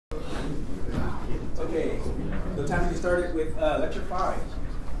time to get started with lecture 5.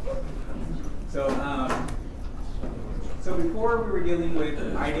 So before we were dealing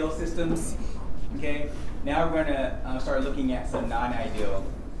with ideal systems, okay, now we're going to start looking at some non-ideal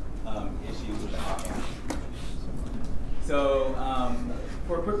issues with the op-amp. So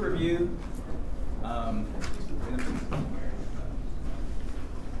for a quick review,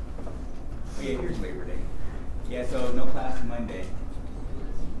 here's Labor Day. Yeah, so no class Monday.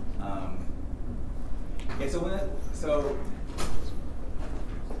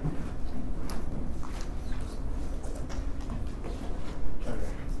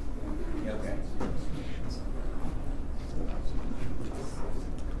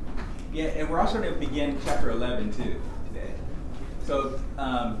 Yeah, and we're also going to begin chapter 11 too today. So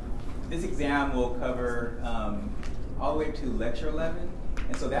this exam will cover all the way to lecture 11,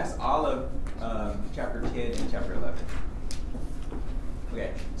 and so that's all of chapter 10 and chapter 11.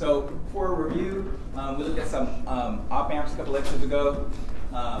 Okay, so for a review, we looked at some op-amps a couple lectures ago,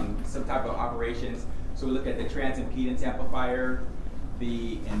 some type of operations. So we looked at the transimpedance amplifier,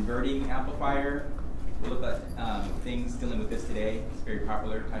 the inverting amplifier. We'll look at things dealing with this today. It's a very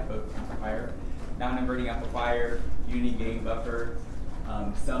popular type of amplifier. Non-inverting amplifier, unity gain buffer,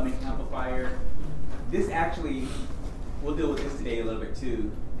 summing amplifier. This actually, we'll deal with this today a little bit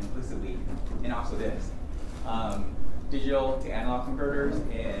too, implicitly, and also this. Digital to analog converters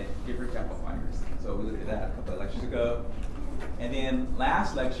and different amplifiers. So we looked at that a couple of lectures ago. And then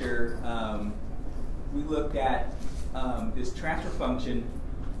last lecture, we looked at this transfer function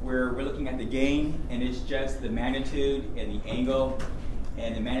where we're looking at the gain, and it's just the magnitude and the angle.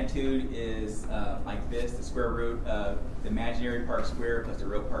 And the magnitude is like this, the square root of the imaginary part squared plus the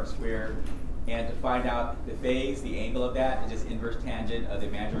real part squared. And to find out the phase, the angle of that is just inverse tangent of the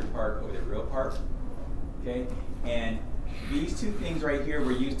imaginary part over the real part. Okay, and these two things right here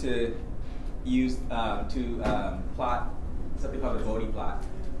we're used to plot something called the Bode plot,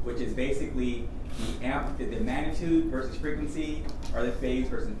 which is basically the magnitude versus frequency, or the phase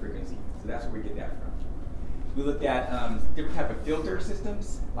versus frequency. So that's where we get that from. We looked at different type of filter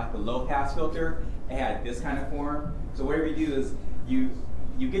systems, like the low pass filter. It had this kind of form. So whatever you do is you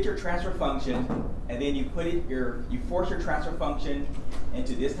get your transfer function, and then you put it you force your transfer function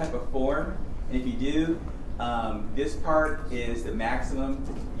into this type of form. And if you do, this part is the maximum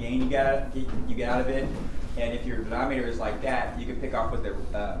gain you get out of it. And if your denominator is like that, you can pick off what the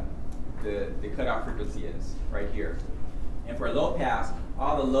cutoff frequency is right here. And for a low pass,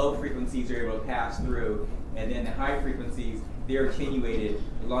 all the low frequencies are able to pass through, and then the high frequencies, they're attenuated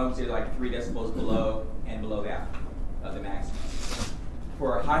as long as they're like 3 decibels below and below that of the maximum.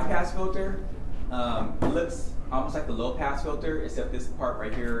 For a high pass filter, it looks almost like the low pass filter, except this part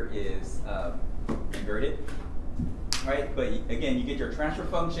right here is inverted, right? But again, you get your transfer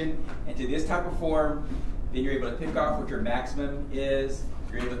function into this type of form, then you're able to pick off what your maximum is,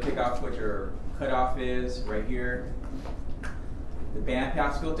 you're able to pick off what your cutoff is right here. The band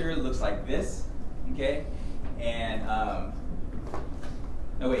pass filter looks like this, okay? And,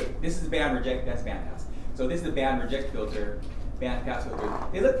 no wait, this is band reject, that's band pass. So this is the band reject filter, band pass filter.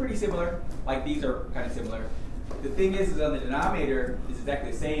 They look pretty similar, like these are kind of similar. The thing is on the denominator is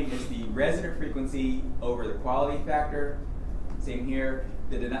exactly the same. It's the resonant frequency over the quality factor. Same here.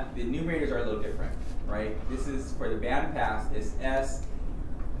 The numerators are a little different, right? This is for the band pass, it's S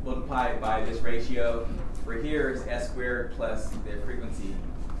multiplied by this ratio. For here, it's S squared plus the frequency,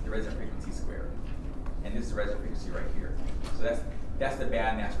 the resonant frequency squared. And this is the resonant frequency right here. So that's the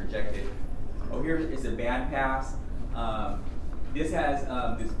band that's rejected. Oh, here is the band pass. This has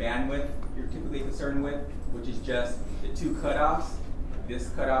this bandwidth you're typically concerned with, which is just the two cutoffs. This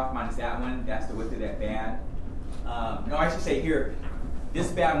cutoff minus that one, that's the width of that band. No, I should say here,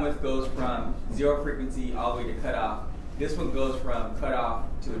 this bandwidth goes from 0 frequency all the way to cutoff. This one goes from cutoff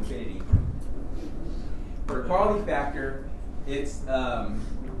to infinity. For the quality factor, it's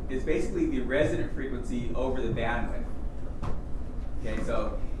basically the resonant frequency over the bandwidth. Okay,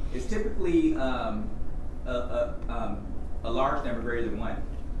 so it's typically a large number greater than 1.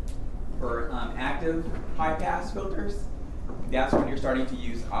 For active high pass filters, that's when you're starting to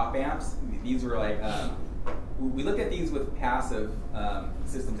use op amps. These were like, we looked at these with passive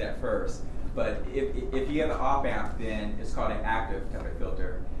systems at first, but if you have an op amp, then it's called an active type of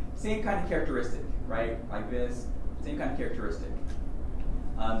filter. Same kind of characteristic, right? Like this, same kind of characteristic.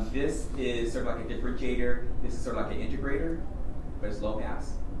 This is sort of like a differentiator. This is sort of like an integrator, but it's low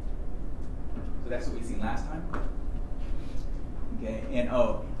pass. So that's what we seen last time. Okay, and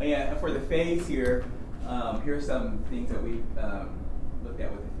oh yeah, for the phase here, here's some things that we looked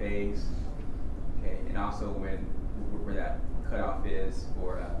at with the phase. Okay, and also where that cutoff is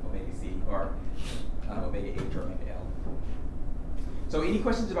for omega C, or omega H or omega L. So any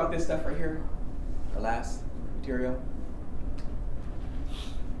questions about this stuff right here? Our last material?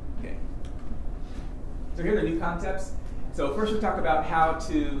 Okay. So here are the new concepts. So first we'll talk about how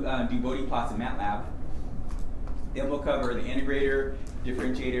to do Bode plots in MATLAB. Then we'll cover the integrator,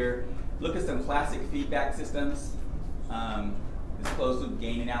 differentiator, look at some classic feedback systems, this closed loop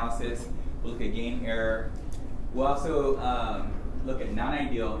gain analysis. We'll look at gain error. We'll also look at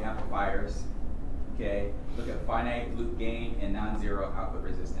non-ideal amplifiers. Okay, look at finite loop gain and non-zero output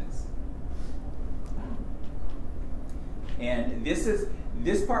resistance. And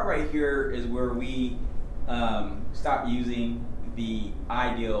this part right here is where we stop using the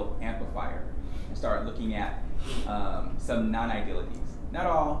ideal amplifier and start looking at some non-idealities. Not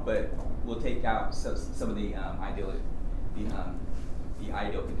all, but we'll take out some of the ideal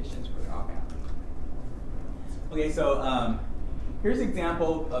conditions for the op amp. Okay, so here's an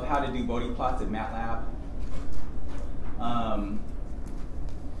example of how to do Bode plots in MATLAB.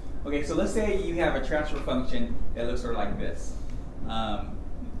 Okay, so let's say you have a transfer function that looks sort of like this. And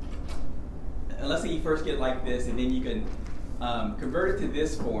let's say you first get it like this, and then you can convert it to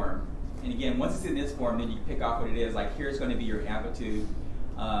this form. And again, once it's in this form, then you can pick off what it is. Like here's going to be your amplitude,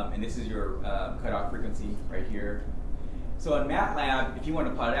 and this is your cutoff frequency right here. So in MATLAB, if you want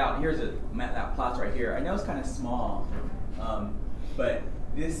to plot it out, here's a MATLAB plots right here. I know it's kind of small, but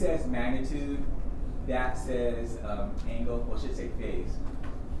this says magnitude, that says angle, well, it should say phase.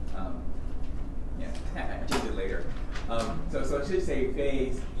 Yeah, I change it later. So it should say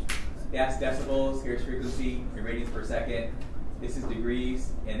phase, that's decibels, here's frequency, in radians per second, this is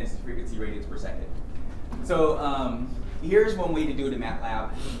degrees, and this is frequency radians per second. So here's one way to do it in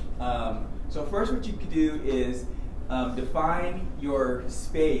MATLAB. So first what you could do is define your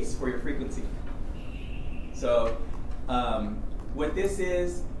space for your frequency. So what this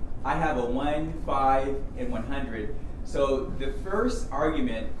is, I have a 1, 5, and 100. So the first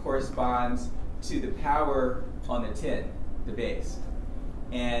argument corresponds to the power on the 10, the base.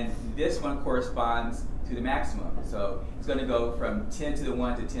 And this one corresponds to the maximum. So it's going to go from 10 to the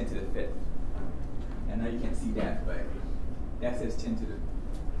 1 to 10 to the 5th. I know you can't see that, but that says 10 to the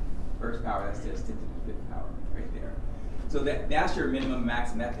first power, that says 10 to the 5th power right there. So that's your minimum,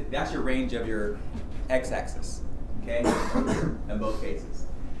 maximum. That's your range of your x-axis, okay, in both cases.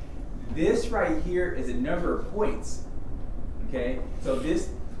 This right here is a number of points, okay? So this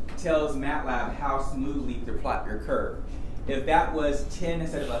tells MATLAB how smoothly to plot your curve. If that was 10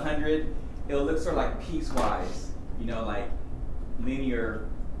 instead of 100, it'll look sort of like piecewise, you know, like linear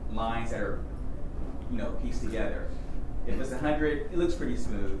lines that are, you know, pieced together. If it's 100, it looks pretty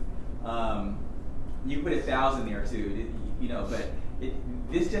smooth. You can put 1,000 there too, you know, but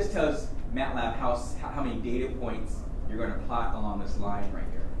this just tells MATLAB how many data points you're going to plot along this line right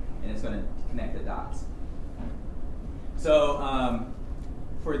here, and it's going to connect the dots. So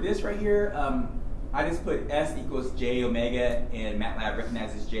for this right here, I just put S equals J omega, and MATLAB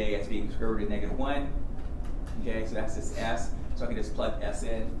recognizes J as being square root of -1. Okay, so that's this S, so I can just plug S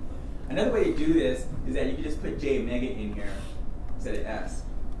in. Another way to do this is that you can just put J omega in here instead of S,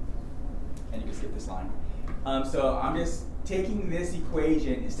 and you can skip this line. So I'm just taking this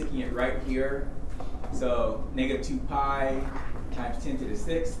equation and sticking it right here. So -2 pi times 10 to the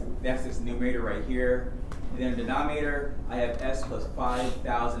 6th, that's this numerator right here. And then in the denominator, I have S plus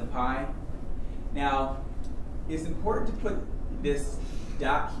 5,000 pi. Now, it's important to put this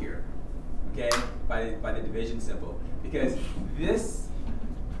dot here, okay, by the division symbol, because this,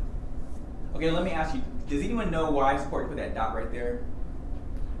 okay, let me ask you, does anyone know why it's important to put that dot right there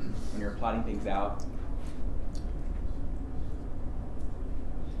when you're plotting things out?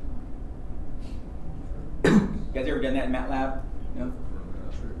 You guys ever done that in MATLAB? No?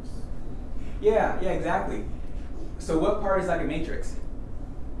 Yeah, exactly. So what part is like a matrix?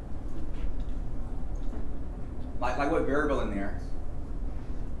 Like what variable in there?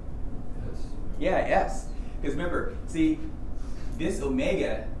 S. Yeah, S. Because remember, see, this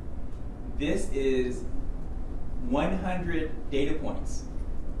omega, this is 100 data points,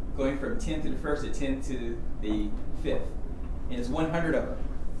 going from 10 to the 1st to 10 to the 5th. And it's 100 of them.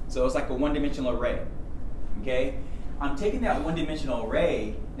 So it's like a one-dimensional array. Okay? I'm taking that one-dimensional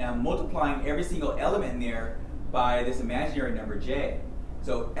array, now I'm multiplying every single element in there by this imaginary number J.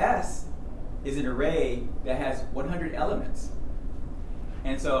 So S is an array that has 100 elements.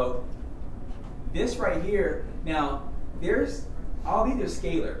 And so this right here, now there's, all these are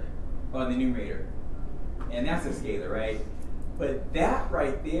scalar on the numerator. And that's a scalar, right? But that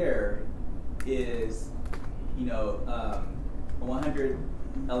right there is, you know, a 100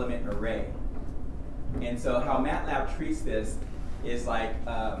 element array. And so how MATLAB treats this is like,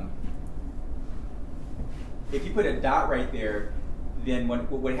 if you put a dot right there, then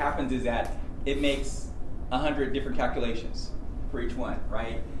what happens is that it makes 100 different calculations for each one,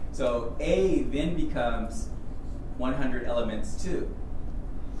 right? So A then becomes 100 elements too.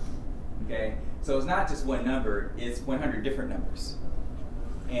 Okay, so it's not just one number; it's 100 different numbers,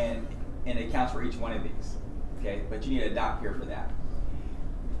 and it counts for each one of these. Okay, but you need a dot here for that.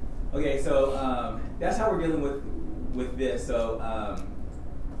 Okay, so that's how we're dealing with this. So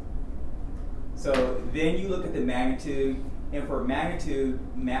so then you look at the magnitude, and for magnitude,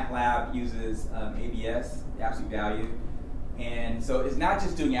 MATLAB uses ABS, absolute value, and so it's not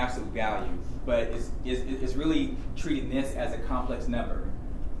just doing absolute value, but it's really treating this as a complex number,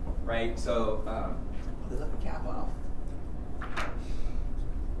 right? So they left the cap off.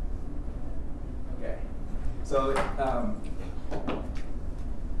 Okay, so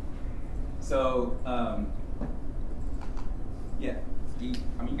yeah,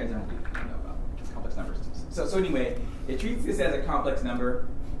 I mean, you guys don't know about complex numbers. So anyway, it treats this as a complex number,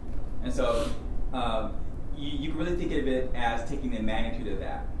 and so you can really think of it as taking the magnitude of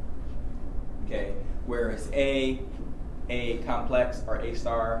that. Okay, whereas A complex or A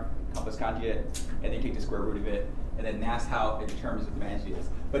star complex conjugate, and then you take the square root of it, and then that's how it determines what the magnitude is.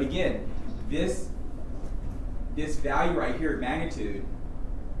 But again, this value right here, magnitude,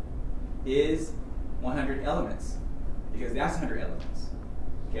 is 100 elements, because that's 100 elements.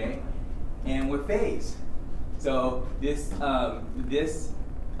 Okay, and with phase, so this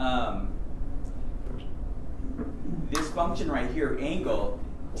function right here, angle,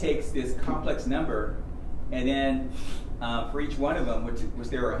 takes this complex number, and then for each one of them, which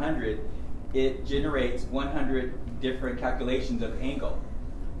there are 100, it generates 100 different calculations of angle,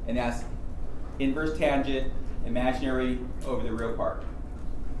 and that's inverse tangent, imaginary over the real part.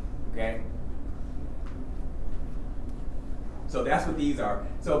 Okay? So that's what these are.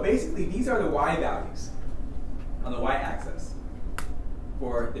 So basically, these are the y values on the y-axis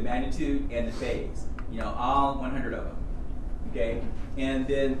for the magnitude and the phase. You know, all 100 of them. Okay? And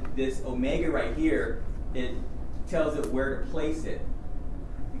then this omega right here, it tells it where to place it.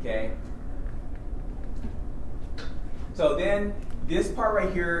 Okay? So then this part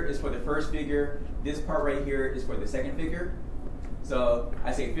right here is for the first figure. This part right here is for the second figure. So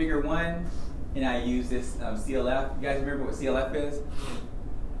I say figure 1, and I use this CLF. You guys remember what CLF is?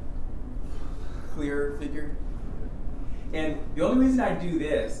 Clear figure. And the only reason I do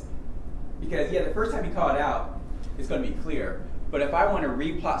this, because yeah, the first time you call it out, it's going to be clear. But if I want to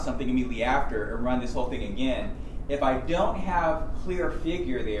replot something immediately after and run this whole thing again, if I don't have clear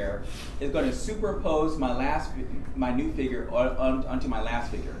figure there, it's going to superimpose my new figure onto my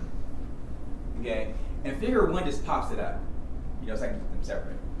last figure. Okay, and figure 1 just pops it up. You know, so I can keep them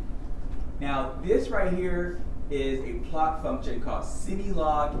separate. Now, this right here is a plot function called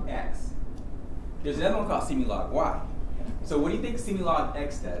semilog x. There's another one called semilog y. So what do you think semilog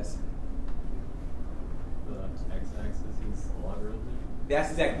x does? The x-axis is logarithmic.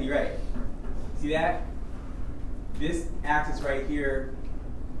 That's exactly right. See that? This axis right here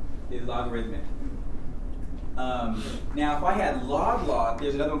is logarithmic. Now, if I had log,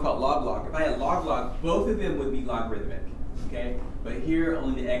 there's another one called log. If I had log, both of them would be logarithmic. Okay? But here,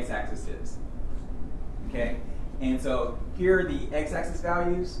 only the x-axis is. Okay? And so here are the x-axis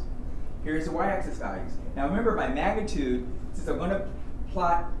values. Here's the y-axis values. Now remember, by magnitude, since I'm going to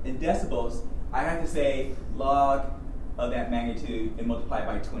plot in decibels, I have to say log of that magnitude and multiply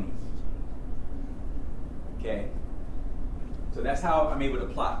by 20. Okay? So that's how I'm able to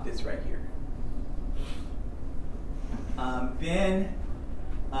plot this right here.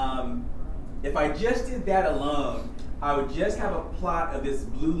 If I just did that alone, I would just have a plot of this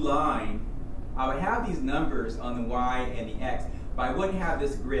blue line. I would have these numbers on the y and the x, but I wouldn't have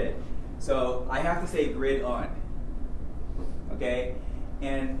this grid. So I have to say grid on. Okay?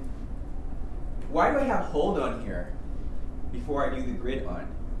 And why do I have hold on here before I do the grid on?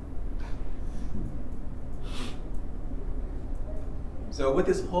 So what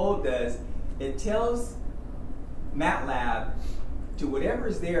this hold does, it tells MATLAB to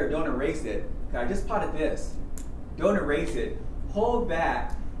whatever's there, don't erase it. I just plotted this. Don't erase it. Hold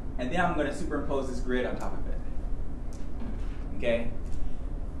back, and then I'm going to superimpose this grid on top of it. Okay?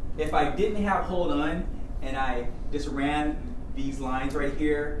 If I didn't have hold on, and I just ran these lines right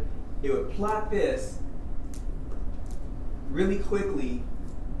here, it would plot this really quickly,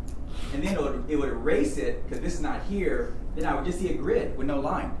 and then it would erase it, because this is not here, then I would just see a grid with no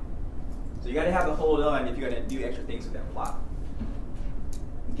line. So you got to have the hold on if you're going to do extra things with that plot.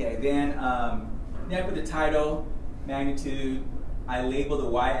 Okay, then I put the title, magnitude, I label the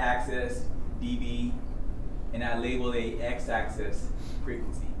y-axis, dB, and I label the x-axis,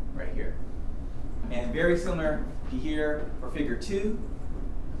 frequency, right here. And very similar to here for figure 2.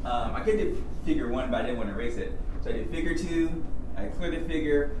 I could do figure 1, but I didn't want to erase it. So I did figure 2, I cleared the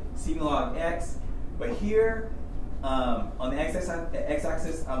figure, sigma log x. But here, on the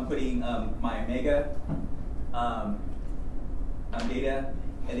x-axis, I'm putting my omega data.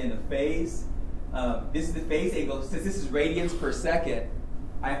 And then the phase, this is the phase angle. Since this is radians per second,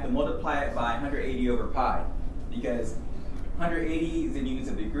 I have to multiply it by 180 over pi. Because 180 is in units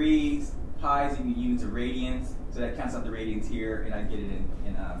of degrees, pi is in units of radians, so that counts out the radians here, and I get it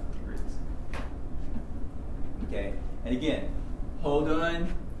in degrees. Okay, and again, hold on,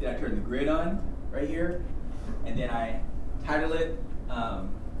 then I turn the grid on right here, and then I title it, I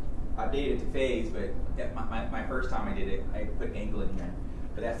updated it to phase, but my first time I did it, I put angle in here.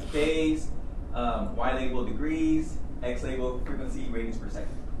 But that's the phase, Y label degrees, X label frequency, radians per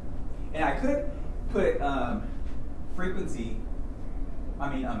second. And I could put frequency,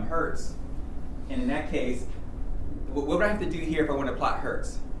 hertz, and in that case, what would I have to do here if I want to plot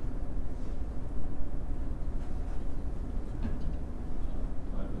hertz?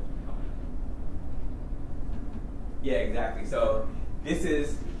 Yeah, exactly. So this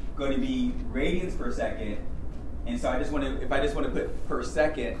is going to be radians per second, and so if I just want to put per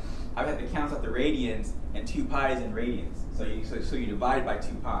second, I would have to count out the radians, and 2 pi is in radians. So you divide by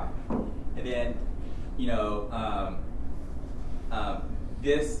 2 pi, and then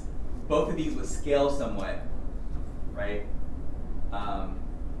both of these would scale somewhat, right?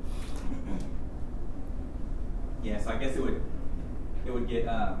 Yeah, so I guess it would get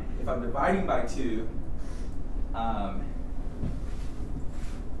if I'm dividing by 2. I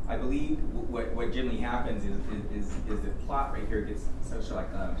believe what generally happens is the plot right here gets stretched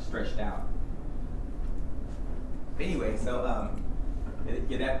out. But anyway, so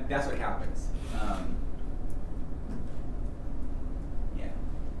that's what happens. Yeah.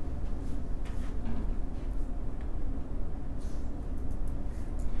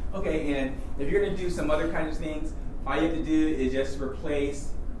 Okay, and if you're going to do some other kinds of things, all you have to do is just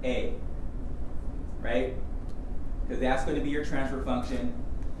replace A, right? Because that's going to be your transfer function.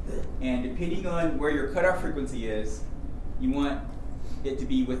 And depending on where your cutoff frequency is, you want it to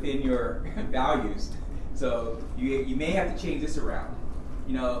be within your values. So you may have to change this around.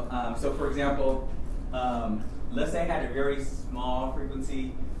 So for example, let's say I had a very small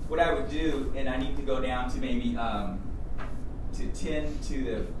frequency. What I would do, and I need to go down to maybe to 10 to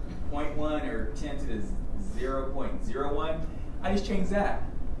the 0.1 or 10 to the 0.01, I just change that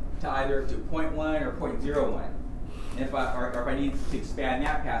to either to 0.1 or 0.01. And if I need to expand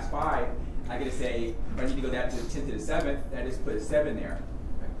that past 5, I get to say, if I need to go down to 10 to the 7th, I just put a 7 there.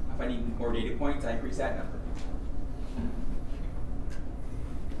 If I need more data points, I increase that number.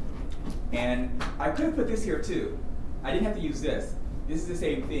 And I could put this here too. I didn't have to use this. This is the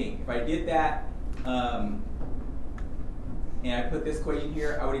same thing. If I did that, and I put this equation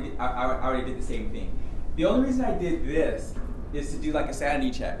here, I would have did the same thing. The only reason I did this is to do like a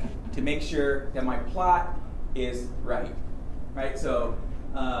sanity check, to make sure that my plot is right? So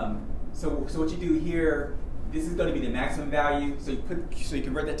what you do here, this is going to be the maximum value. So you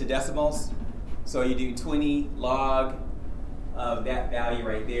convert that to decimals. So you do 20 log of that value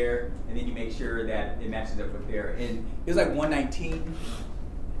right there, and then you make sure that it matches up with there. And it was like 119,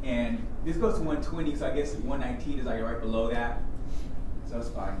 and this goes to 120. So I guess 119 is like right below that. So it's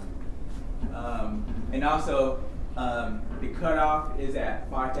fine. And also the cutoff is at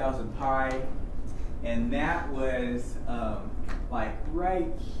 5,000 pi. And that was like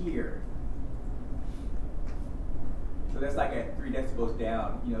right here. So that's like at 3 decibels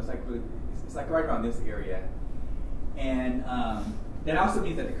down. It's like right around this area. And that also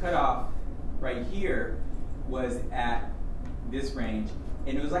means that the cutoff right here was at this range,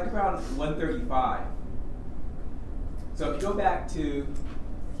 and it was like around 135. So if you go back to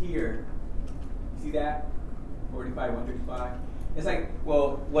here, see that? 45, 135. It's like,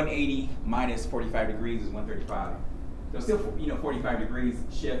 well, 180 minus 45 degrees is 135. So still, 45 degrees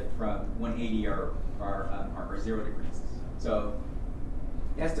shift from 180 or 0 degrees. So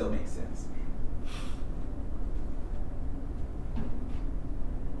that still makes sense.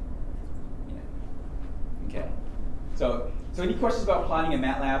 Yeah. Okay. So any questions about plotting in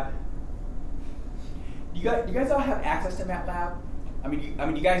MATLAB? You guys all have access to MATLAB? I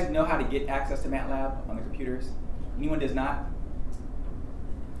mean, you guys know how to get access to MATLAB on the computers? Anyone does not?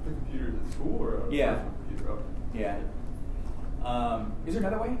 The computers at school or a Yeah. computer? Oh. Yeah. Is there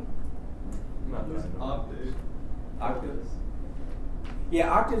another way? Not that I know. Octave. Octave.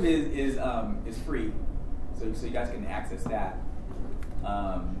 Yeah, Octave is free, so you guys can access that.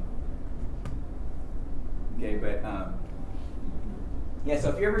 Okay, but yeah. So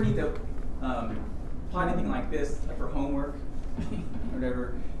if you ever need to plot anything like this, like for homework, or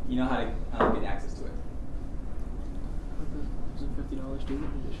whatever, you know how to get access to it. Is it $50 student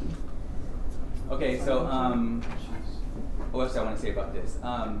edition? Okay, so what else do I want to say about this?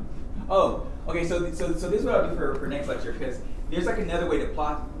 Okay, so this is what I'll do for next lecture, because there's like another way to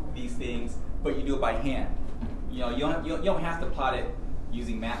plot these things, but you do it by hand. You know, you don't have to plot it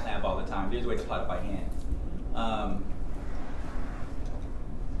using MATLAB all the time. There's a way to plot it by hand.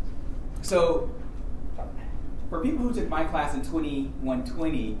 So for people who took my class in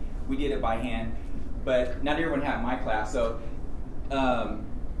 2120, we did it by hand, but not everyone had my class. So,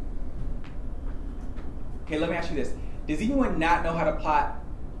 okay, let me ask you this: does anyone not know how to plot,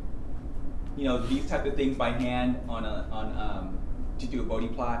 you know, these type of things by hand to do a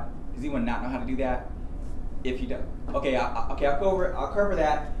Bode plot? Does anyone not know how to do that? If you don't, okay, I'll cover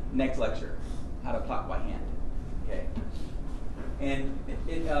that next lecture, how to plot by hand. Okay, and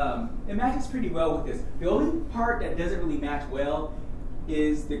it matches pretty well with this. The only part that doesn't really match well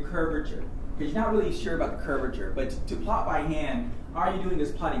is the curvature, because you're not really sure about the curvature. But to plot by hand, all you're doing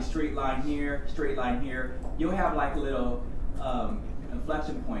is plotting straight line here, straight line here. You'll have like a little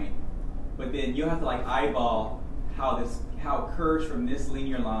inflection point, but then you'll have to like eyeball how it curves from this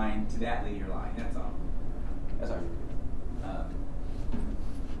linear line to that linear line. That's all. That's all.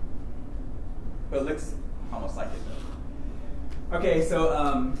 But it looks almost like it though. Okay, so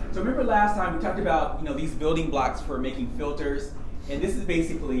remember last time we talked about, you know, these building blocks for making filters, and this is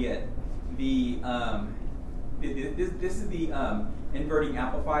basically it. This is the inverting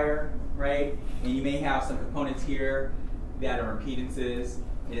amplifier, right? And you may have some components here that are impedances,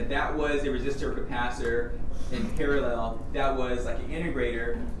 and if that was a resistor or capacitor in parallel, that was like an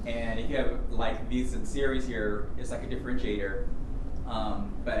integrator, and if you have like these in series here, it's like a differentiator.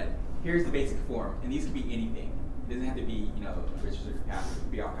 But here's the basic form, and these could be anything. It doesn't have to be, you know, resistor or capacitor. It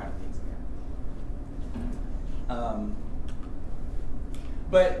could be all kinds of things in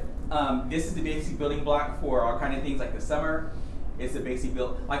there. This is the basic building block for all kinds of things like the summer. It's the basic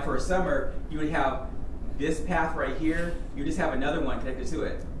build. Like for a summer, you would have this path right here. You just have another one connected to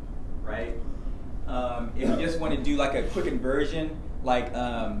it, right? If you just want to do like a quick inversion, like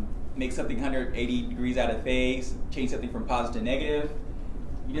make something 180 degrees out of phase, change something from positive to negative,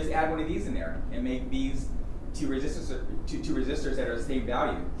 you just add one of these in there and make these two resistors that are the same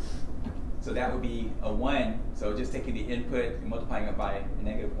value. So that would be a 1. So just taking the input and multiplying it by a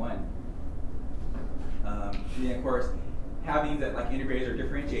 -1. And then of course, having that like integrators or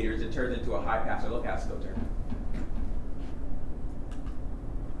differentiators, it turns into a high pass or low pass filter.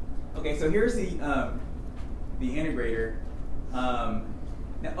 Okay, so here's the integrator. Now,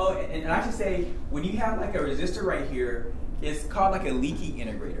 and I should say, when you have like a resistor right here, it's called like a leaky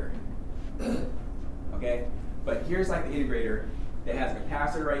integrator. Okay, but here's like the integrator that has a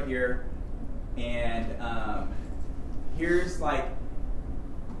capacitor right here, and here's like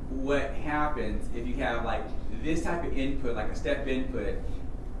what happens if you have like this type of input, like a step input.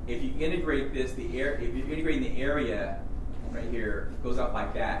 If you integrate this, if you're integrating the area right here, goes up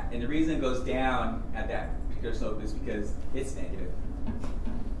like that, and the reason it goes down at that particular slope is because it's negative,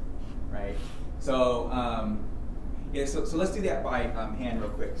 right? So yeah, so let's do that by hand real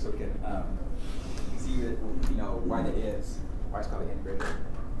quick, so we can see why that is, why it's called an integrator.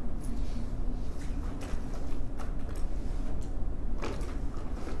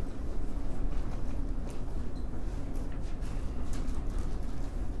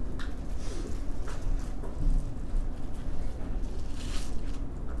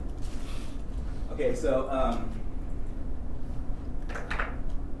 Okay, so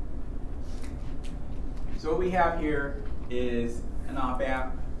what we have here is an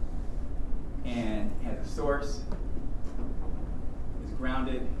op-amp, and has a source, is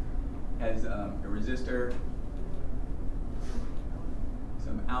grounded, has a resistor,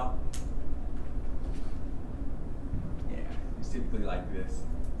 some out. Yeah, it's typically like this.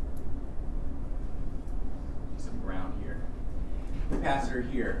 Some ground here. Capacitor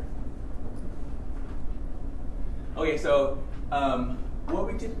here. Okay, so what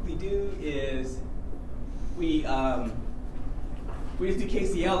we typically do is we just do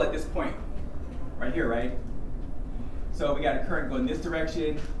KCL at this point, right here, right? So we got a current going this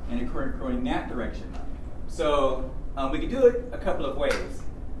direction and a current going that direction. So we could do it a couple of ways.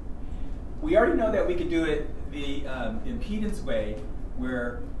 We already know that we could do it the impedance way,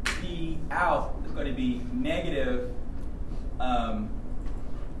 where P out is going to be negative the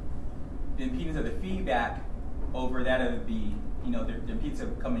impedance of the feedback over that of the the impedance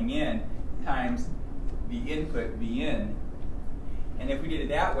of coming in times the input Vn. And if we did it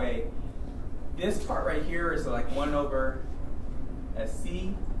that way, this part right here is like 1 over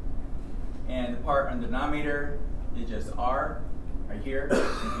SC, And the part on the denominator is just R right here,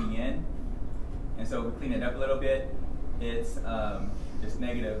 and Vn. And so we clean it up a little bit. It's just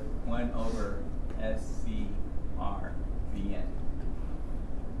negative 1 over SCR Vn.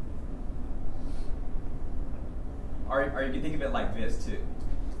 Or you can think of it like this too.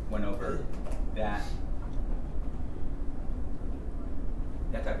 1 over that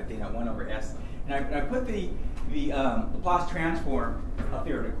type of thing, that 1 over S. And I put the Laplace transform up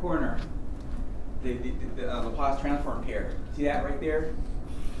there in the corner. The Laplace transform pair. See that right there?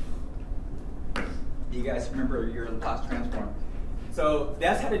 You guys remember your Laplace transform. So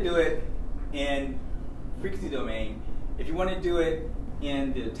that's how to do it in frequency domain. If you want to do it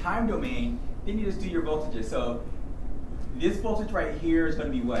in the time domain, then you just do your voltages. So this voltage right here is going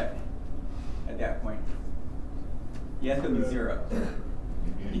to be what at that point? Yeah, it's going to be 0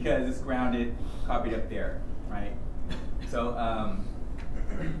 because it's grounded, copied up there, right? So,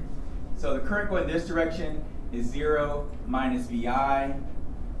 so the current going this direction is 0 minus VI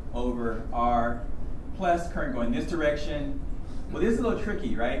over R plus current going this direction. Well, this is a little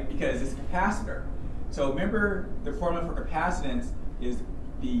tricky, right? Because it's a capacitor. So remember the formula for capacitance is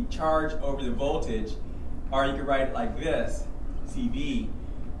the charge over the voltage, or you could write it like this, CV.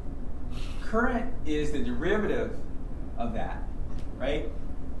 Current is the derivative of that, right?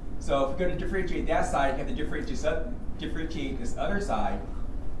 So if we're going to differentiate that side, you have to differentiate this other side,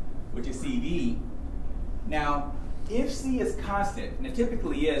 which is CV. Now, if C is constant, and it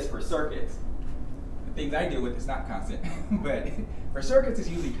typically is for circuits, the things I deal with is not constant, but for circuits it's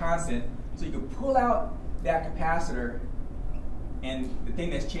usually constant, so you can pull out that capacitor, and the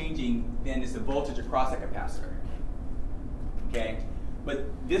thing that's changing then is the voltage across that capacitor. Okay? But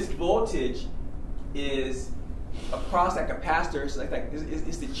this voltage is across that capacitor, so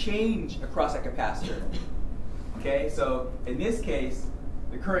it's the change across that capacitor. Okay? So in this case,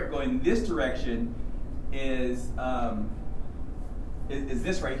 the current going this direction is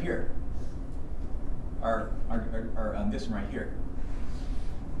this right here, or this one right here,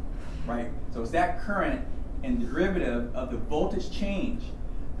 right? So it's that current and derivative of the voltage change,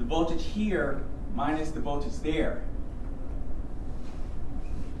 the voltage here minus the voltage there,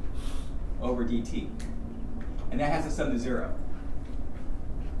 over dt, and that has to sum to 0.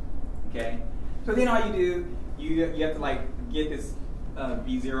 Okay, so then all you do, you have to like get this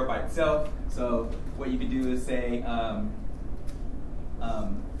V0 by itself. So what you can do is say,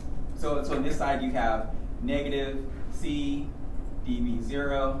 so on this side you have negative C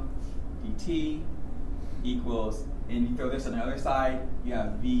dV0 dt equals, and you throw this on the other side, you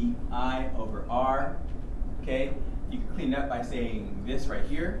have VI over R. Okay, you can clean it up by saying this right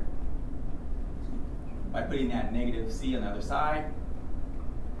here, by putting that negative C on the other side.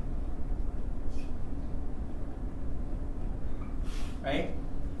 Right?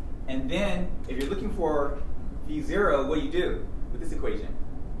 And then, if you're looking for V0, what do you do with this equation?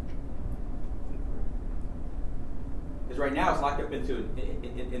 Because right now it's locked up into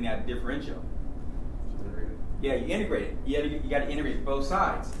in that differential. Yeah, you integrate it. You got to integrate both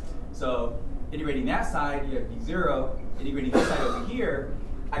sides. So integrating that side, you have V0. Integrating this side over here,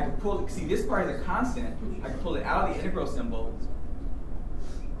 I can pull. See, this part is a constant. I can pull it out of the integral symbol,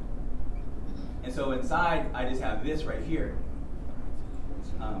 and so inside I just have this right here.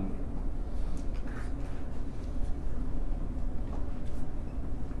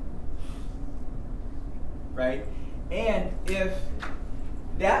 Right? And if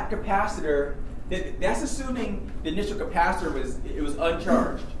that capacitor, that's assuming the initial capacitor was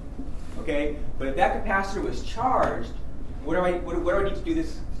uncharged. Okay? But if that capacitor was charged, what do I need to do to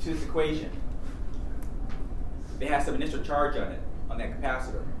this equation? It has some initial charge on it, on that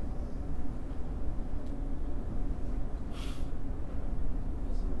capacitor.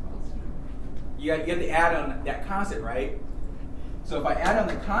 You have to add on that constant, right? So if I add on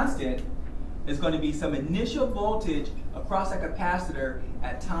the constant, there's going to be some initial voltage across that capacitor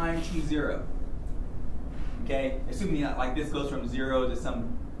at time t0. Okay, assuming that like this goes from 0 to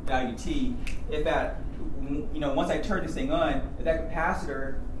some value t. If that, once I turn this thing on, if that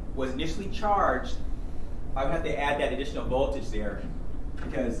capacitor was initially charged, I would have to add that additional voltage there,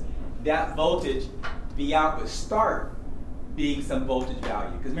 because that voltage, V out, would start being some voltage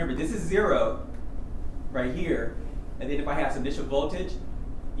value. Because remember, this is 0 right here, and then if I have some initial voltage,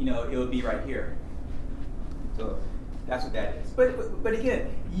 it would be right here. So that's what that is. But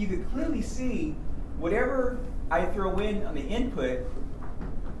again, you can clearly see whatever I throw in on the input,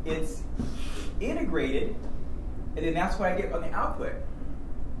 it's integrated, and then that's what I get on the output.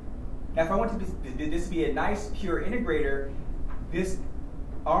 Now, if I want this to be a nice pure integrator, this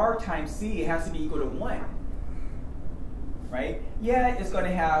R times C has to be equal to 1. Right? Yeah, it's going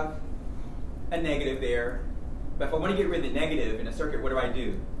to have a negative there. But if I want to get rid of the negative in a circuit, what do I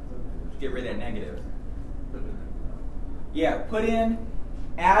do? Get rid of that negative. Yeah,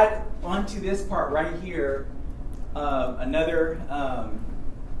 add onto this part right here another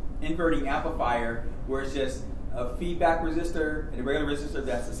inverting amplifier where it's just a feedback resistor and a regular resistor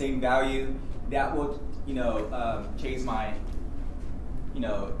that's the same value. That will, change my,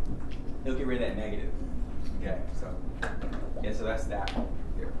 it'll get rid of that negative. Okay, so yeah, so that's that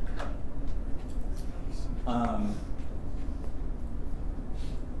here.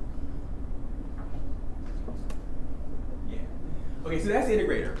 Yeah. Okay, so that's the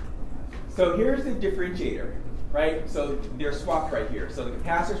integrator. So here's the differentiator, right? So they're swapped right here. So the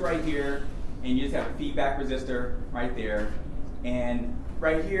capacitor's right here, and you just have a feedback resistor right there. And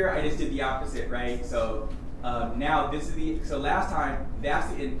right here, I just did the opposite, right? So now this is so last time, that's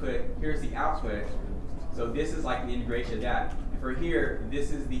the input, here's the output. So this is like the integration of that. And for here,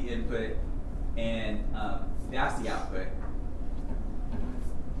 this is the input, and that's the output.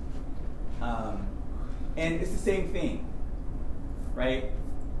 And it's the same thing, right?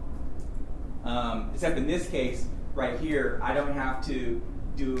 Except in this case, right here, I don't have to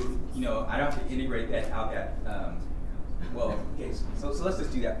do, I don't have to integrate that out that, okay, so let's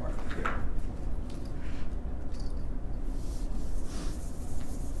just do that part. Here.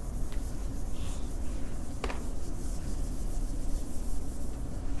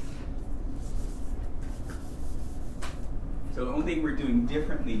 So the only thing we're doing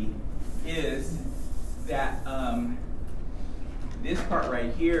differently is that this part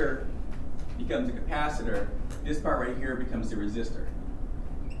right here becomes a capacitor. This part right here becomes the resistor.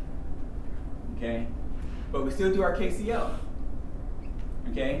 Okay? But we still do our KCL.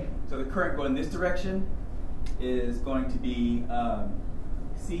 Okay? So the current going this direction is going to be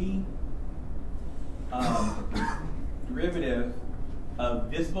C derivative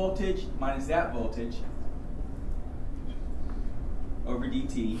of this voltage minus that voltage over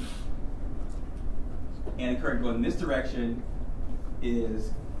dt. And the current going in this direction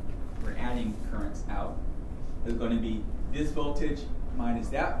is, we're adding currents out, is going to be this voltage minus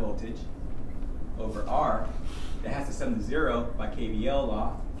that voltage over R. That has to sum to 0 by KVL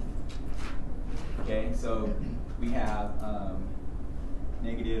law. Okay, so we have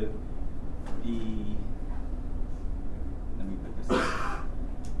negative D, let me put this in,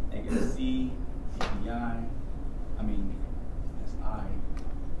 negative C dPi, that's I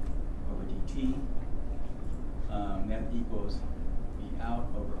over dt. That equals V out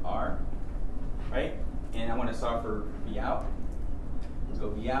over R, right? And I want to solve for V out. So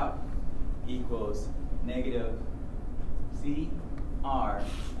V out equals negative C R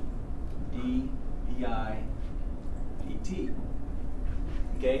d Pi dt.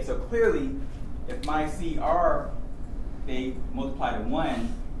 Okay, so clearly, if my CR, they multiply to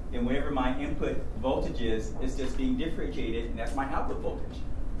 1, then whatever my input voltage is just being differentiated, and that's my output voltage.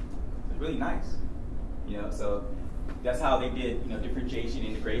 It's really nice. So that's how they did, differentiation,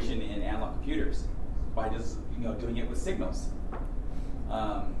 integration in analog computers, by just, doing it with signals.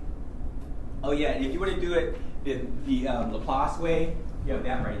 Oh yeah, and if you were to do it the Laplace way, you have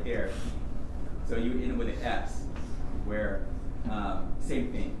that right there. So you end with an S, where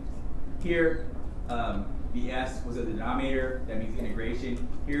same thing. Here, the S was in the denominator, that means integration.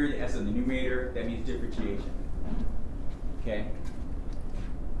 Here, the S in the numerator, that means differentiation. Okay?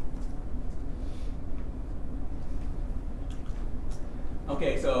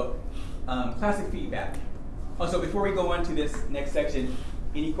 Okay, so classic feedback. Oh, so before we go on to this next section,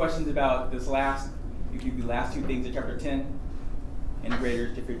 any questions about this last two things in chapter 10?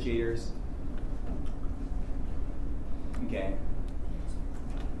 Integrators, differentiators. Okay.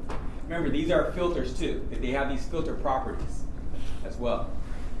 Remember, these are filters too. They have these filter properties as well.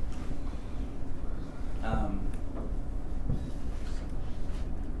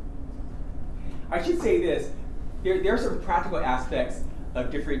 I should say this. There are some practical aspects of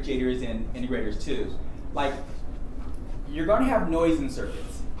differentiators and integrators too. Like, you're going to have noise in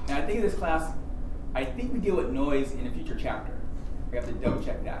circuits. And I think in this class, I think we deal with noise in a future chapter. We have to double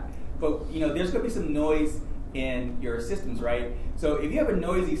check that. But there's going to be some noise in your systems, right? So if you have a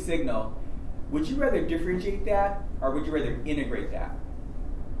noisy signal, would you rather differentiate that or would you rather integrate that?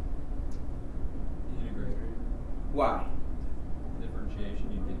 Integrate. Why?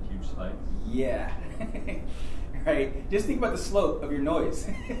 Differentiation, you get huge spikes. Yeah. Right? Just think about the slope of your noise,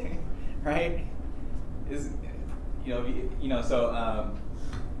 right?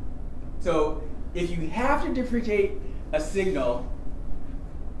 So if you have to differentiate a signal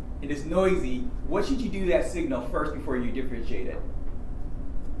and it's noisy, what should you do to that signal first before you differentiate it?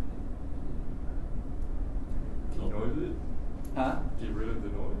 Denoise it? Huh? Get rid of the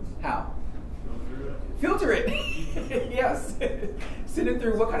noise? How? Filter it. Yes. Send it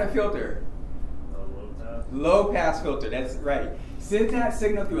through what kind of filter? Low pass. Low pass filter, that's right. Send that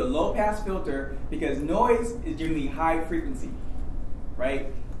signal through a low pass filter because noise is generally high frequency,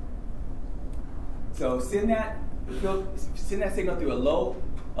 right? So send that signal through a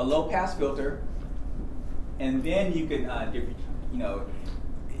low pass filter, and then you can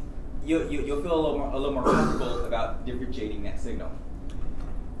you'll feel a little more comfortable about differentiating that signal.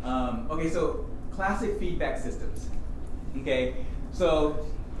 Okay, so classic feedback systems. Okay, so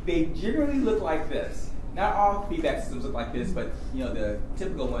they generally look like this. Not all feedback systems look like this, but the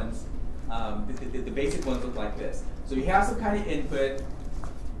typical ones, the basic ones look like this. So you have some kind of input.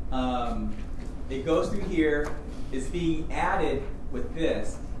 It goes through here. It's being added with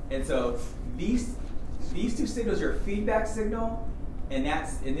this, and so these two signals are a feedback signal, and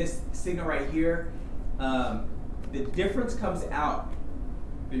that's in this signal right here. The difference comes out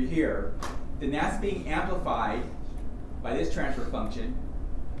through here. Then that's being amplified by this transfer function,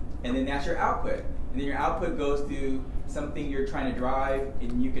 and then that's your output. And then your output goes to something you're trying to drive,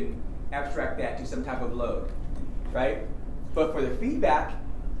 and you can abstract that to some type of load, right? But for the feedback,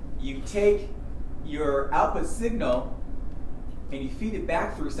 you take your output signal and you feed it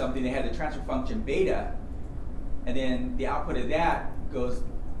back through something that has a transfer function beta, and then the output of that goes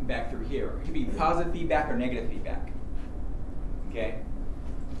back through here. It could be positive feedback or negative feedback. Okay?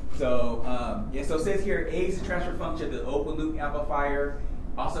 So, so it says here, A is the transfer function of the open loop amplifier,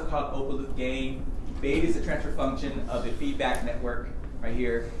 also called open loop gain. Beta is the transfer function of the feedback network right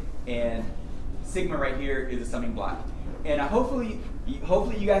here, and sigma right here is the summing block. And hopefully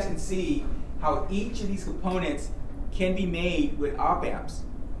you guys can see how each of these components can be made with op amps.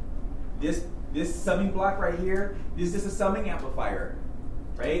 This summing block right here, this is just a summing amplifier,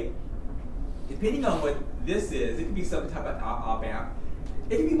 right? Depending on what this is, it could be some type of op amp.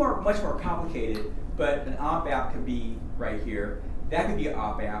 It can be much more complicated, but an op amp could be right here. That could be an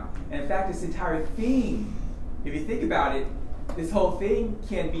op amp. And in fact, this entire thing, if you think about it, this whole thing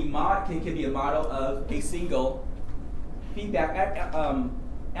can be a model of a single feedback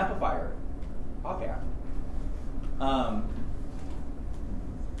amplifier, op amp.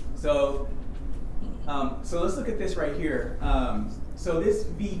 So let's look at this right here. So this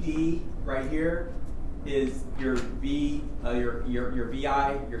VD right here is your your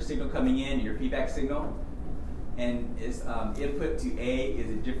VI, your signal coming in, your feedback signal, and is input to A is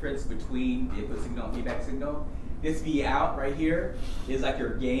a difference between the input signal and feedback signal. This V out right here is like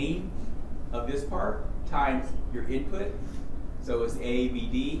your gain of this part times your input, so it's A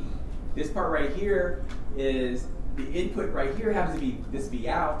VD. This part right here is the input right here happens to be this V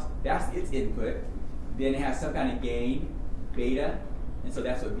out, that's its input. Then it has some kind of gain, beta, and so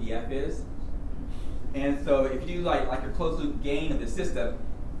that's what VF is. And so if you do like your closed loop gain of the system,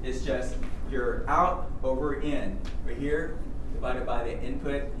 it's just your out over in right here divided by the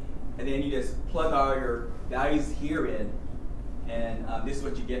input, and then you just plug all your values here in, and this is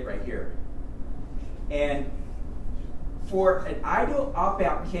what you get right here. And for an ideal op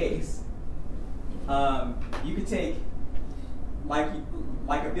amp case, you could take like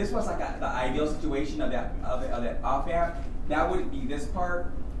if this was like the ideal situation of that op amp, that would be this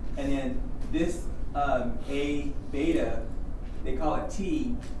part, and then this A beta, they call it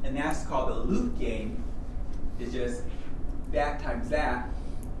T, and that's called the loop gain. It's just that times that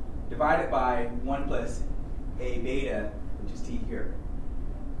divided by 1 plus A beta, which is T here.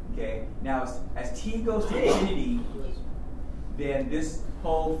 Okay. Now as T goes to infinity, then this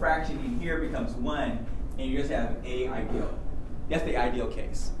whole fraction in here becomes 1, and you just have A ideal. That's the ideal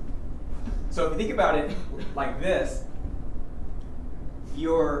case. So if you think about it like this,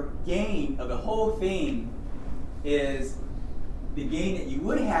 your gain of the whole thing is the gain that you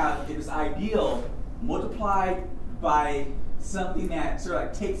would have if it was ideal multiplied by something that sort of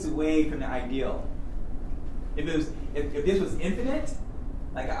like takes away from the ideal. If this was infinite,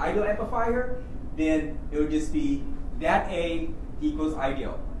 like an ideal amplifier, then it would just be that A equals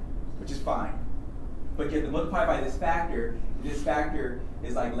ideal, which is fine. But you have to multiply by this factor. This factor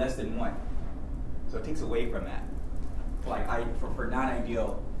is like less than 1. So it takes away from that. For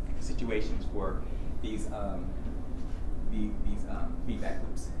non-ideal situations for these feedback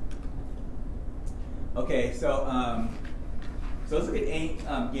loops. Okay, so let's look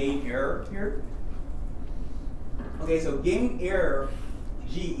at gain error here. Okay, so gain error,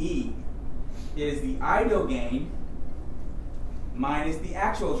 GE, is the ideal gain minus the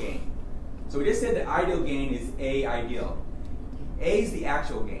actual gain. So we just said the ideal gain is A ideal. A is the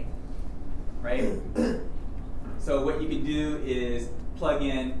actual gain, right? So what you can do is plug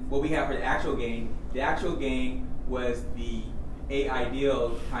in what we have for the actual gain. The actual gain was the A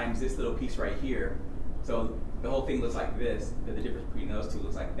ideal times this little piece right here. So the whole thing looks like this, but the difference between those two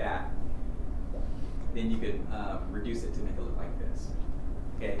looks like that. Then you could reduce it to make it look like this.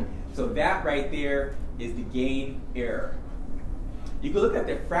 Okay, so that right there is the gain error. You can look at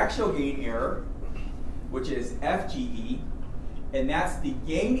the fractional gain error, which is FGE, and that's the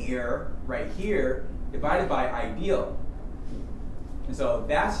gain error right here divided by ideal. And so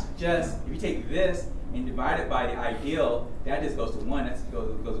that's just, if you take this and divide it by the ideal, that just goes to 1. That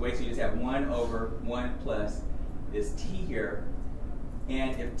goes away, so you just have 1 over 1 plus this t here.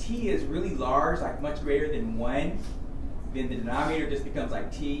 And if t is really large, like much greater than 1, then the denominator just becomes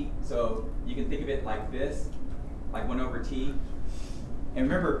like t. So you can think of it like this, like 1 over t. And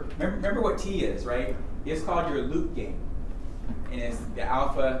remember what t is, right? It's called your loop gain. And it's the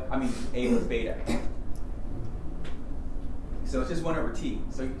alpha, A plus beta. So it's just 1 over t.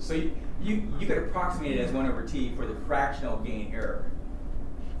 So you could approximate it as 1 over t for the fractional gain error.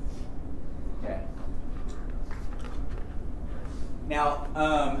 Okay.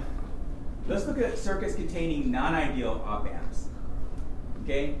 Now, let's look at circuits containing non-ideal op-amps.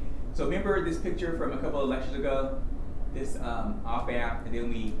 Okay. So remember this picture from a couple of lectures ago, this op-amp, and then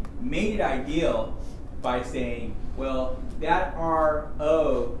we made it ideal by saying, well, that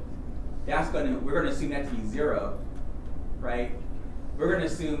RO, we're going to assume that to be 0. Right? We're going to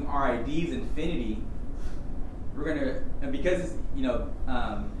assume RID is infinity. We're going to, and because it's,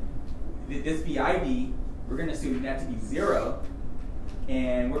 this VID, we're going to assume that to be 0,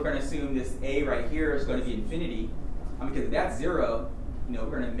 and we're going to assume this A right here is going to be infinity. Because if that's 0, we're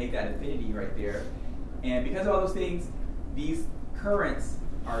going to make that infinity right there. And because of all those things, these currents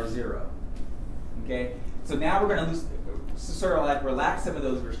are 0. Okay? So now we're going to sort of like relax some of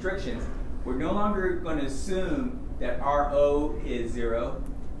those restrictions. We're no longer going to assume that RO is 0.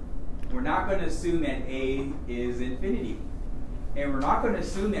 We're not going to assume that A is infinity. And we're not going to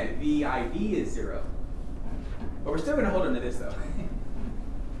assume that VID is 0. But we're still going to hold on to this, though.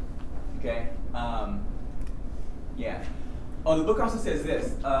 Okay? Yeah. Oh, the book also says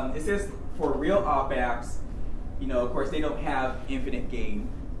this. It says for real op-amps, of course, they don't have infinite gain,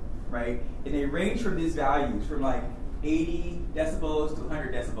 right? And they range from these values, from like 80 decibels to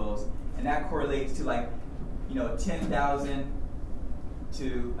 100 decibels. And that correlates to like 10,000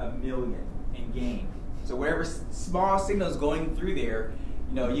 to 1,000,000 in gain. So whatever small signal is going through there,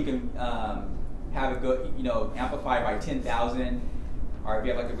 you can have it go, amplified by 10,000, or if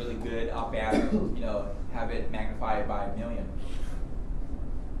you have like a really good op-amp, have it magnified by 1,000,000.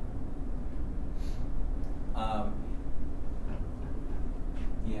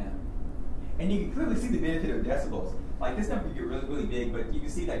 Yeah, and you can clearly see the benefit of decibels. Like this number could get really, really big, but you can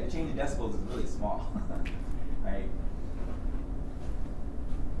see that the change in decibels is really small. Right?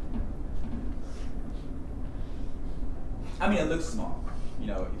 It looks small, if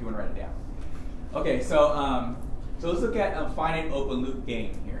you want to write it down. Okay, so let's look at finite open loop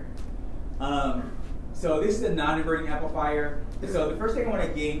gain here. So this is a non-inverting amplifier. So the first thing I want to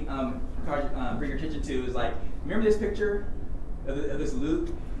bring your attention to is like, remember this picture of this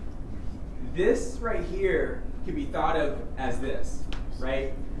loop? This right here can be thought of as this,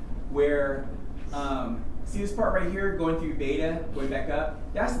 right? Where see this part right here going through beta, going back up?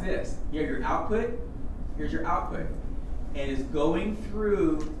 That's this. You have your output. Here's your output. And it's going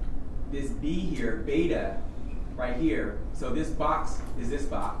through this B here, beta, right here. So this box is this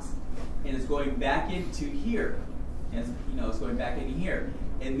box. And it's going back into here. And it's going back into here.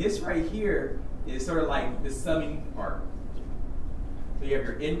 And this right here is sort of like the summing part. So you have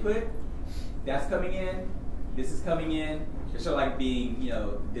your input. That's coming in. This is coming in. It's sort of like being,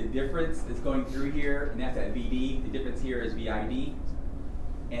 the difference is going through here, and that's at VD. The difference here is VID.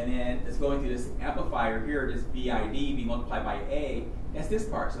 And then it's going through this amplifier here, this VID being multiplied by A. That's this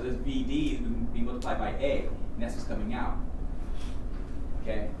part. So this VD is being multiplied by A, and that's what's coming out.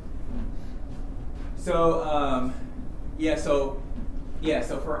 Okay? So, so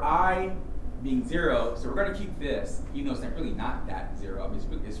for I being 0, so we're going to keep this, even though it's really not that 0.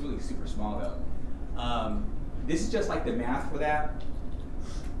 It's really super small, though. This is just like the math for that.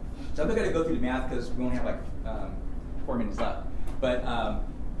 So I'm not going to go through the math because we only have like 4 minutes left. But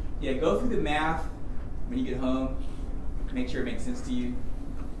go through the math when you get home. Make sure it makes sense to you.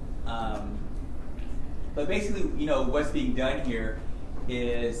 But basically, what's being done here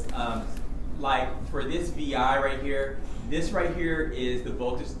is like for this VI right here, this right here is the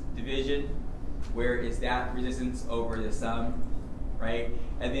voltage division, where it's that resistance over the sum, right?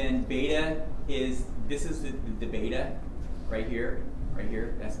 And then beta is, this is the beta right here,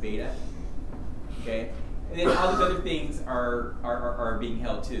 that's beta, okay? And then all these other things are being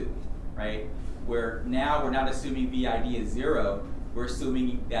held too, right? Where now we're not assuming VID is 0, we're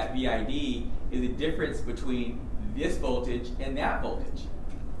assuming that VID is the difference between this voltage and that voltage.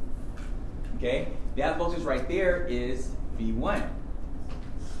 Okay? That voltage right there is V1.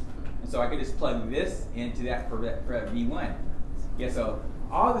 And so I could just plug this into that for V1. Yeah, so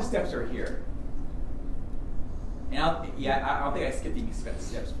all the steps are here. And I don't think I skipped any steps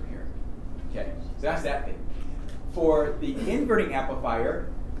for here. Okay, so that's that thing. For the inverting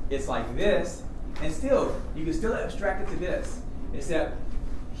amplifier, it's like this, and still, you can still abstract it to this, except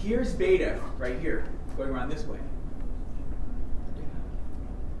here's beta right here, going around this way.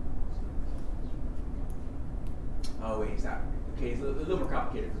 Oh wait, it's not. Okay, it's a little more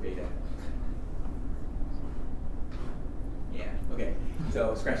complicated for beta. Yeah, okay,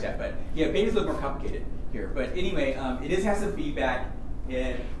 so scratch that. But yeah, beta's a little more complicated here. But anyway, it does have some feedback,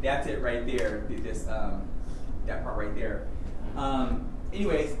 and that's it right there, this, that part right there.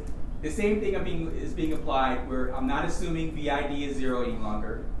 Anyways, the same thing is being applied where I'm not assuming VID is 0 any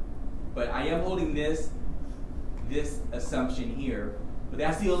longer, but I am holding this assumption here, but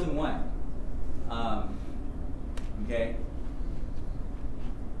that's the only one. Okay?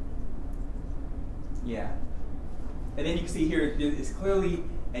 Yeah. And then you can see here, it's clearly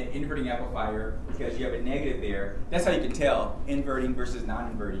an inverting amplifier because you have a negative there. That's how you can tell inverting versus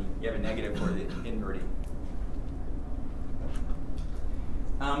non-inverting. You have a negative for the inverting.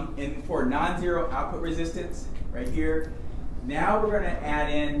 And for non-zero output resistance, right here, now we're going to add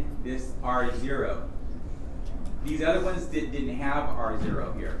in this R0. These other ones didn't have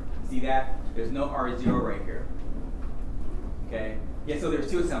R0 here. See that? There's no R0 right here. Okay? Yeah, so there's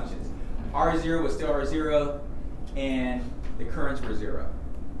two assumptions. R0 was still R0, and the currents were 0.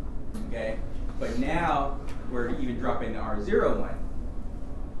 Okay? But now we're even dropping the R0 one.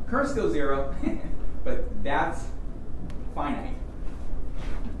 Current's still 0, but that's finite.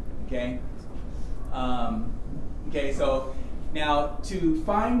 Okay? Okay, so now to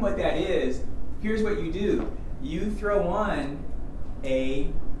find what that is, here's what you do. You throw on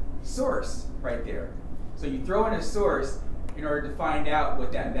a source right there. So you throw in a source in order to find out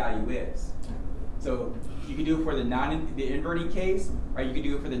what that value is. So you can do it for the inverting case, or you can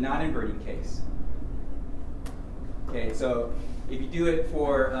do it for the non-inverting case. Okay, so if you do it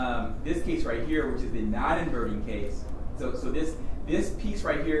for this case right here, which is the non-inverting case, so this piece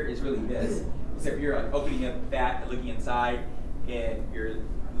right here is really this, except you're like opening up that and looking inside, and you're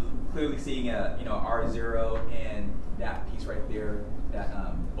clearly seeing a R0 and that piece right there, that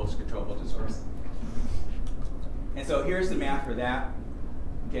voltage control voltage source. And so here's the math for that.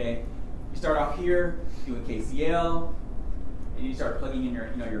 Okay, you start off here doing KCL, and you start plugging in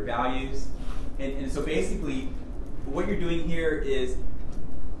your values, and so basically what you're doing here is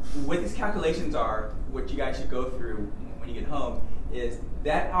what these calculations are. What you guys should go through when you get home is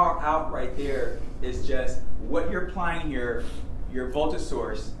that R out right there is just what you're applying here, your voltage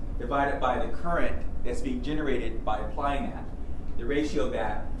source divided by the current that's being generated by applying that. The ratio of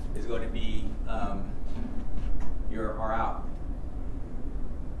that is going to be your R out.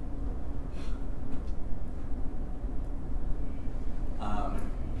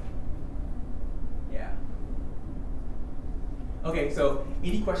 Yeah. Okay, so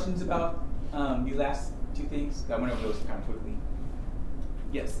any questions about these last two things? I went over those kind of quickly.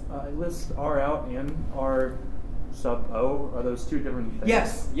 Yes? List R out and R sub O, are those two different things?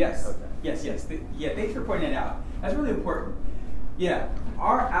 Yes, yes. Okay. Yes, yes. Yeah, thanks for pointing that out. That's really important. Yeah,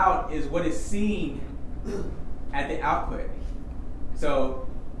 R out is what is seen at the output. So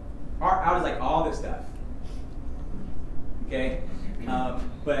R out is like all this stuff. Okay?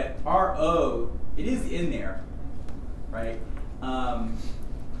 But RO, it is in there, right?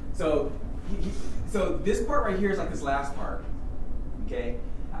 So this part right here is like this last part. Okay?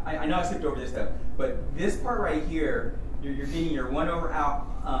 I know I skipped over this stuff, but this part right here, you're getting your 1 over out,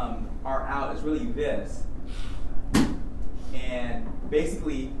 R out is really this. And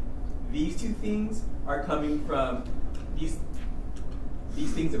basically, these two things are coming from these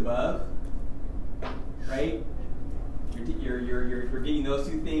things above, right? You're getting those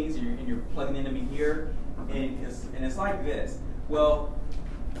two things, and you're plugging them in here, and it's like this. Well,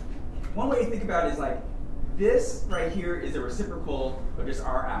 one way to think about it is like this right here is a reciprocal of just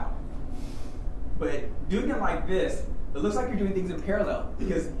R out. But doing it like this, it looks like you're doing things in parallel,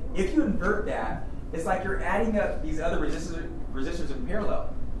 because if you invert that, it's like you're adding up these other resistors in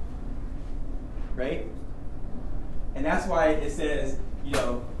parallel, right? And that's why it says,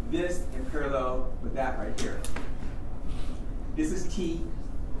 this in parallel with that right here. This is T.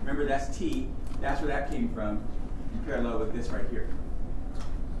 Remember, that's T. That's where that came from, in parallel with this right here.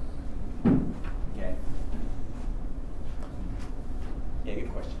 Okay. Yeah,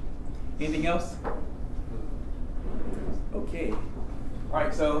 good question. Anything else? Okay. All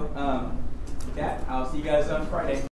right, so with that, I'll see you guys on Friday.